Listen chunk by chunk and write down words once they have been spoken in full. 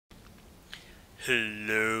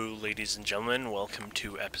Hello, ladies and gentlemen. Welcome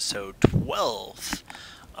to episode 12.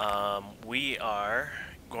 We are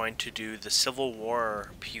going to do the Civil War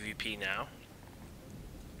PvP now.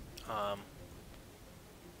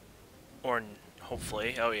 Or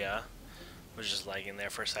hopefully. Oh yeah. Was just lagging there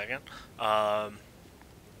for a second. I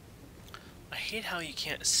hate how you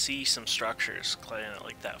can't see some structures,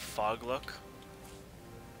 like that fog look.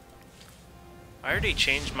 I already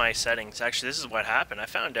changed my settings. Actually, this is what happened. I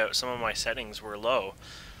found out some of my settings were low.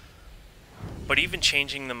 But even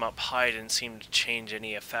changing them up high didn't seem to change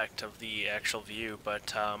any effect of the actual view.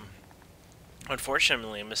 But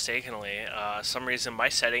unfortunately, mistakenly, some reason my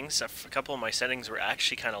settings, a couple of my settings were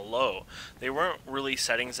actually kind of low. They weren't really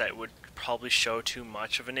settings that would probably show too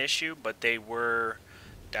much of an issue, but they were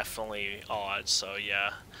definitely odd. So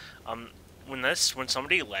yeah. When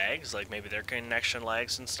somebody lags, like maybe their connection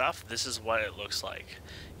lags and stuff, this is what it looks like.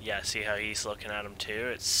 Yeah, see how he's looking at him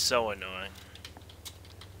too? It's so annoying.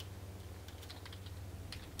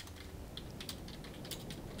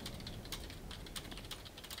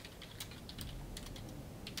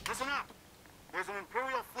 Listen up! There's an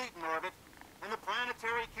Imperial fleet in orbit, and the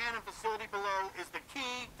planetary cannon facility below is the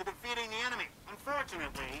key to defeating the enemy.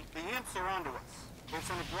 Unfortunately, the imps are onto us. They've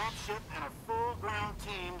sent a dropship and a full ground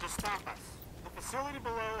team to stop us. The facility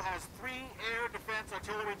below has 3 air defense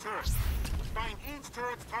artillery turrets. Find each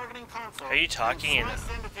turret's targeting console. Are you talking in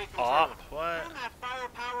op? What? Turn that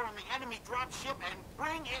firepower on the enemy dropship and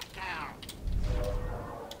bring it down.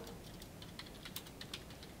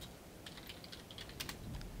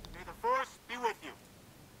 May the Force be with you.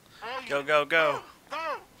 All Go, units, go, go. Go,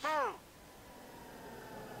 go!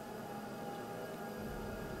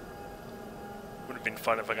 Would have been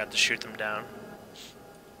fun if I got to shoot them down.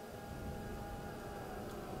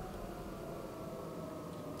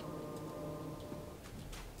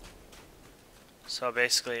 So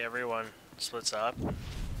basically everyone splits up.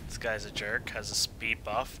 This guy's a jerk, has a speed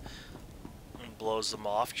buff, and blows them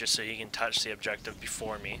off just so he can touch the objective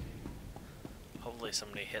before me. Hopefully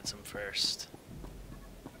somebody hits him first.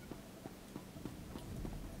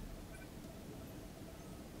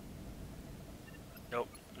 Nope,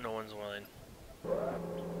 no one's willing. I'm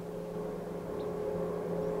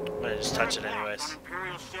gonna just touch it anyways.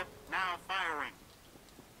 Imperial ship now firing.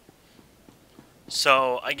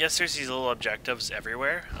 So, I guess there's these little objectives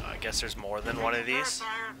everywhere. I guess there's more than one of these.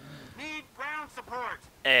 Need ground support.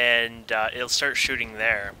 And it'll start shooting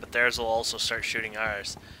there, but theirs will also start shooting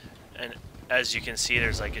ours. And as you can see,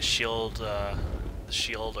 there's like a shield, the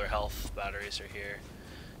shield or health batteries are here.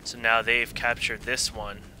 So now they've captured this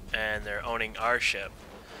one, and they're owning our ship.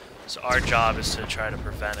 So our job is to try to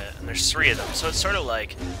prevent it. And there's 3 of them, so it's sort of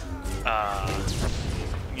like,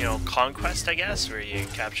 you know, conquest, I guess, where you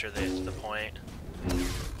capture the point.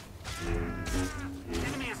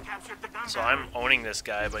 So I'm owning this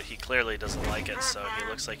guy, but he clearly doesn't like it, so he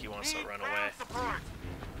looks like he wants to run away.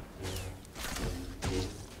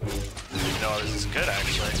 No, this is good,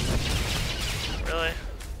 actually. Really?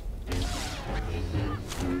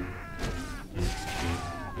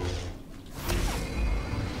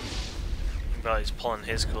 Well, he's pulling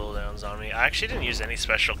his cooldowns on me. I actually didn't use any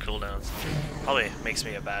special cooldowns. Probably makes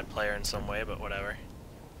me a bad player in some way, but whatever.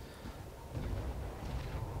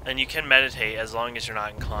 And you can meditate as long as you're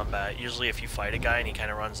not in combat. Usually if you fight a guy and he kind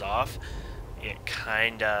of runs off, it's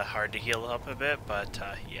kind of hard to heal up a bit, but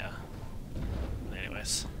yeah.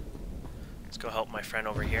 Anyways, let's go help my friend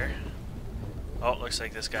over here. Oh, looks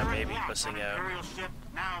like this guy may be pussing out.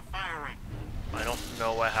 I don't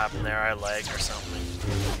know what happened there. I lagged or something.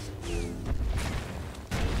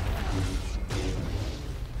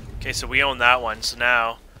 Okay, so we own that one, so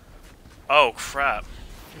now... Oh, crap.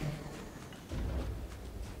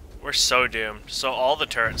 We're so doomed. So all the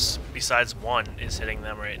turrets, besides one, is hitting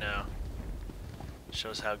them right now.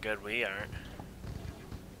 Shows how good we aren't.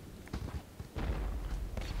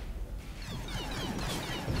 I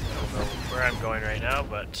don't know where I'm going right now,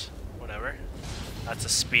 but whatever. That's a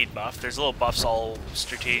speed buff. There's little buffs all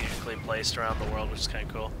strategically placed around the world, which is kind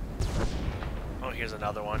of cool. Oh, here's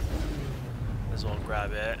another one. This won't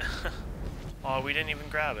grab it. Oh, we didn't even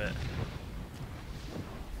grab it.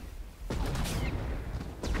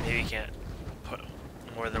 Maybe you can't put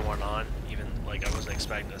more than one on, even like I wasn't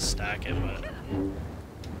expecting to stack it, but...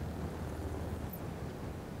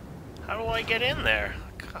 How do I get in there?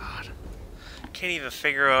 God. Can't even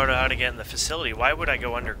figure out how to get in the facility. Why would I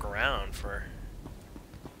go underground for...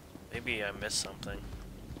 Maybe I missed something.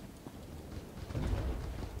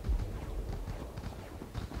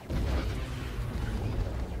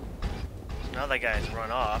 Now that guy's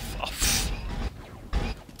run off. Oh,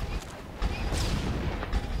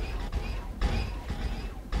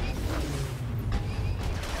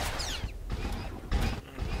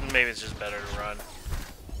 Maybe it's just better to run.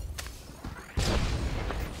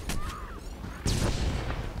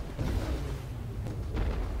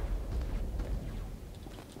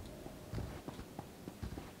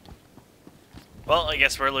 Well, I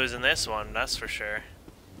guess we're losing this one, that's for sure.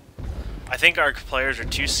 I think our players are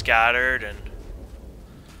too scattered and,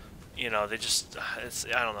 you know, they just,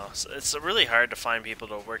 I don't know. It's really hard to find people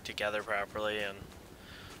to work together properly, and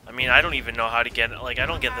I mean, I don't even know how to get, like, I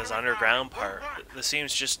don't get this underground part. This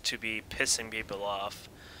seems just to be pissing people off.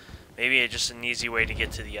 Maybe it's just an easy way to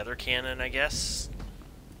get to the other cannon, I guess.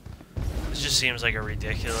 This just seems like a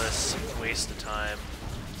ridiculous waste of time.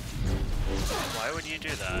 Why would you do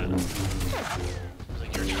that?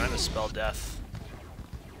 Like you're trying to spell death.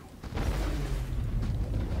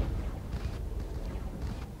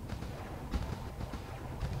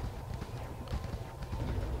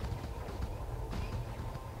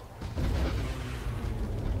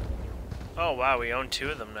 Oh wow, we own 2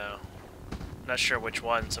 of them now. Not sure which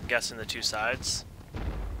ones. I'm guessing the 2 sides.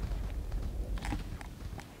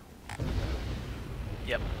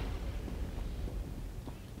 Yep.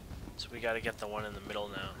 So we gotta get the one in the middle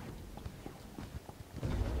now.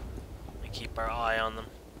 And keep our eye on them.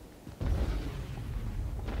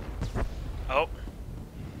 Oh.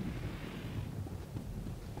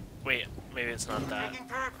 Wait, maybe it's not that. Taking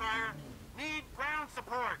turret fire. Need ground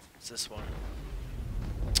support. It's this one.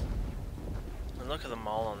 And look at them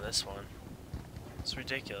all on this one. It's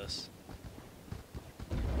ridiculous.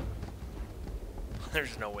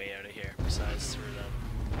 There's no way out of here besides through them.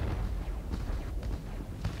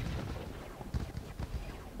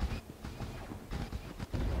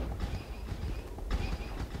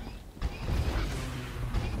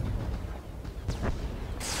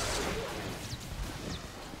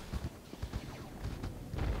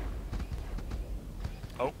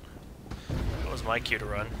 Oh, that was my cue to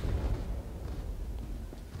run.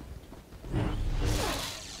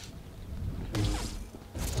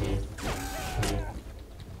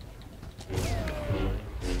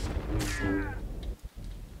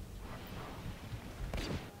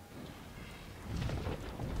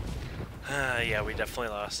 Yeah, we definitely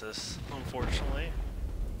lost this, unfortunately.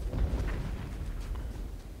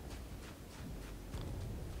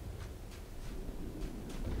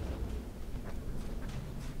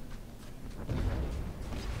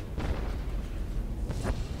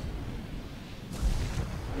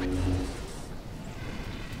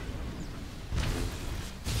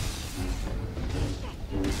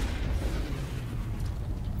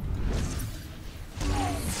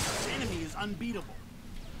 The enemy is unbeatable.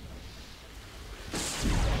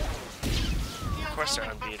 Of course they're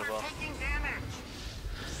unbeatable.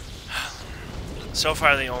 So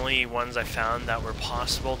far the only ones I found that were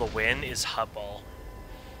possible to win is Hubball.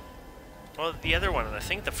 Well, the other one, and I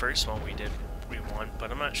think the first one we won,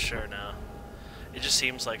 but I'm not sure now. It just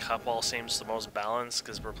seems like Hubball seems the most balanced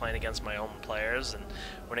because we're playing against my own players, and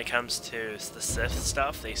when it comes to the Sith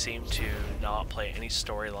stuff, they seem to not play any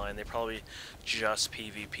storyline. They probably just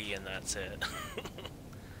PvP and that's it.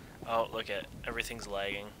 Oh, look at everything's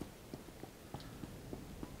lagging.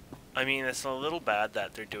 I mean, it's a little bad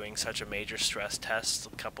that they're doing such a major stress test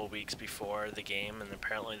a couple weeks before the game, and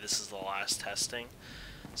apparently this is the last testing.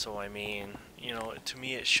 So, I mean, you know, to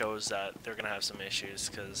me it shows that they're going to have some issues,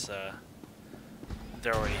 because they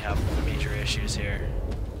already have major issues here.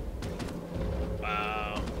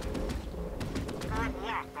 Wow. Turret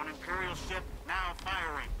locked on Imperial ship, now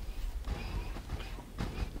firing.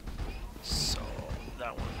 So,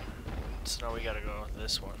 that one. So now we gotta go with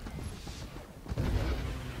this one.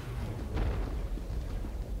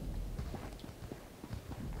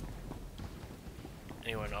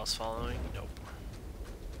 Anyone else following? Nope.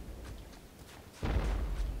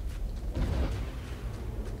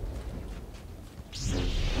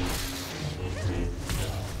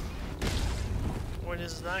 What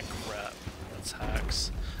is that crap? That's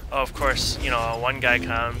hacks. Oh, of course, you know, one guy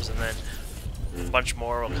comes and then a bunch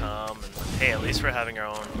more will come, and hey, at least we're having our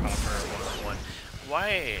own proper one-on-one.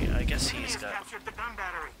 Why? I guess he's got...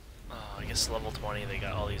 Oh, I guess level 20 they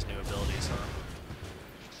got all these new abilities, huh?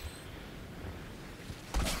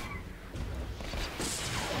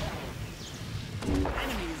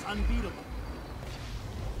 Enemy is unbeatable.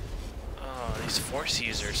 Oh, these Force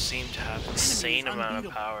users seem to have insane amount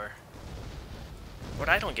of power. What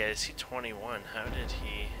I don't get is he 21. How did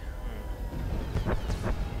he...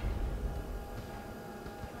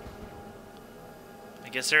 I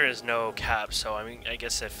guess there is no cap, so I mean, I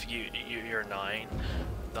guess if you're 9,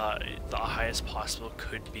 the highest possible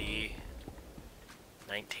could be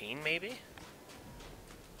 19, maybe?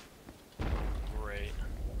 Right.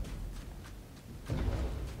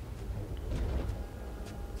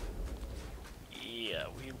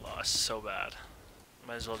 it's so bad.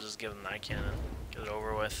 Might as well just give them that cannon. Get it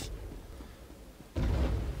over with.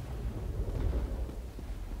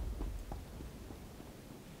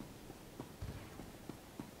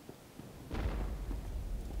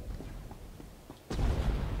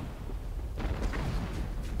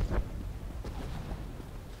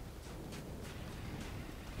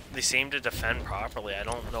 They seem to defend properly. I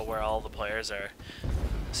don't know where all the players are.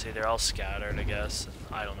 See, they're all scattered, I guess.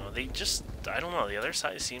 I don't know. They just, I don't know. The other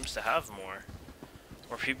side seems to have more.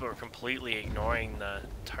 Or people are completely ignoring the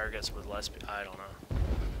targets with less, I don't know.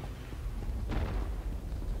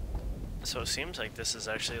 So it seems like this is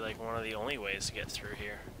actually like one of the only ways to get through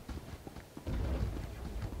here.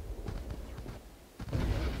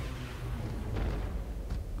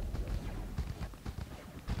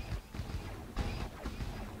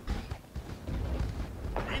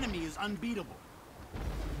 Enemy is unbeatable.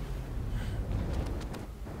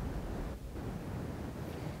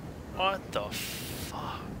 What the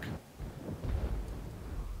fuck?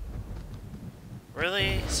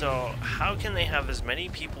 Really? So how can they have as many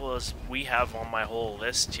people as we have on my whole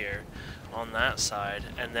list here on that side,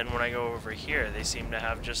 and then when I go over here they seem to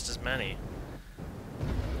have just as many?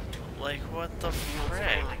 Like, what the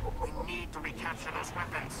frick? We need to recapture those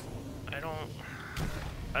weapons.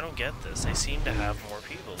 I don't get this. They seem to have more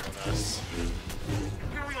people than us.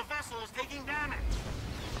 Imperial vessel is taking damage.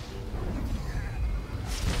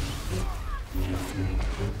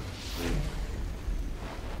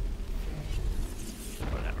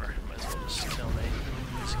 Whatever. Might as well just kill me.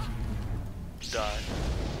 Just die.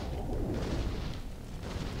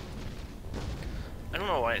 I don't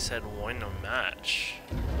know why it said win a match.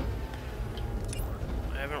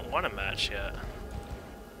 I haven't won a match yet.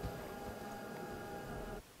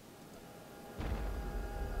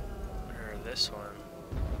 Or this one.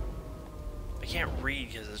 I can't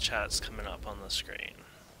read because the chat's coming up on the screen.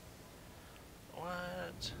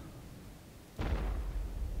 What?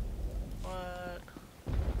 What?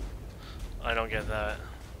 I don't get that.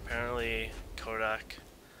 Apparently, Kodak.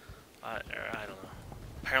 I don't know.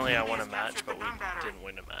 Apparently, I won a match, but we didn't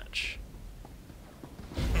win a match.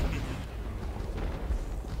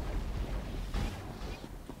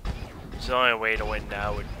 So the only way to win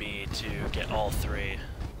now would be to get all three.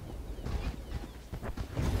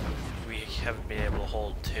 We haven't been able to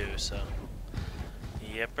hold two, so.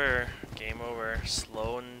 Yepper. Game over.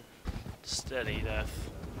 Slow and steady death.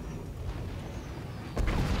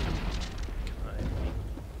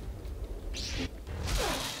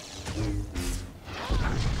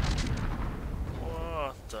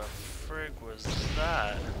 What the frig was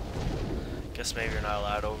that? Guess maybe you're not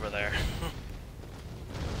allowed over there.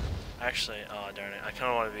 Actually, oh darn it, I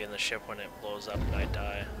kinda wanna be in the ship when it blows up and I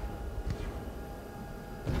die.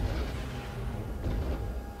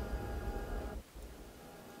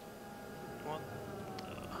 What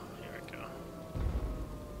the, here we go.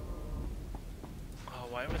 Oh,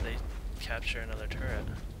 why would they capture another turret?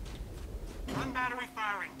 One battery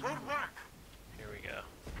firing. Good work. Here we go.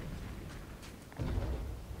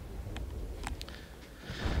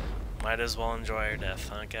 Might as well enjoy our death,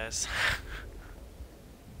 huh guys?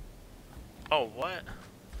 Oh, what?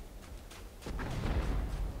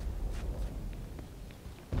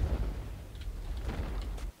 I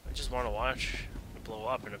just want to watch it blow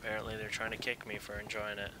up, and apparently they're trying to kick me for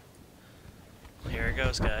enjoying it. Here it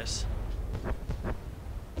goes, guys.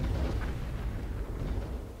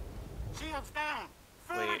 Shields down.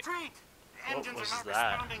 Full Wait, retreat. The what engines was are not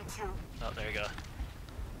that? responding to. Oh, there you go.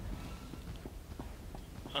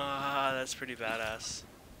 Ah, that's pretty badass.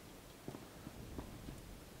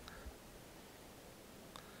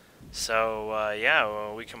 So, yeah,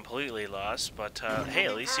 well, we completely lost, but hey,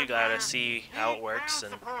 at least you got to see how it works,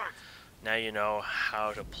 and now you know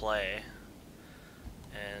how to play.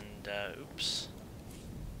 And, oops.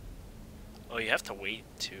 Oh, you have to wait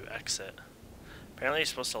to exit. Apparently you're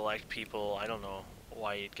supposed to elect people. I don't know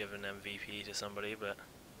why you'd give an MVP to somebody, but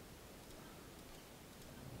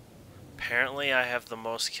apparently I have the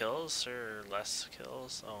most kills, or less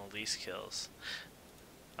kills. Oh, least kills.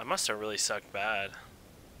 I must have really sucked bad.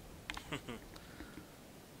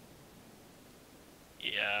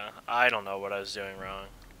 Yeah, I don't know what I was doing wrong.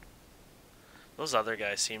 Those other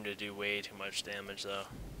guys seem to do way too much damage, though.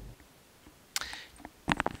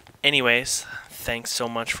 Anyways, thanks so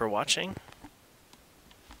much for watching.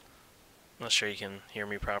 Not sure you can hear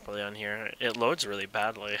me properly on here. It loads really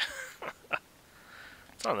badly.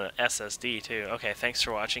 It's on the SSD, too. Okay, thanks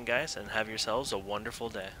for watching, guys, and have yourselves a wonderful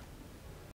day.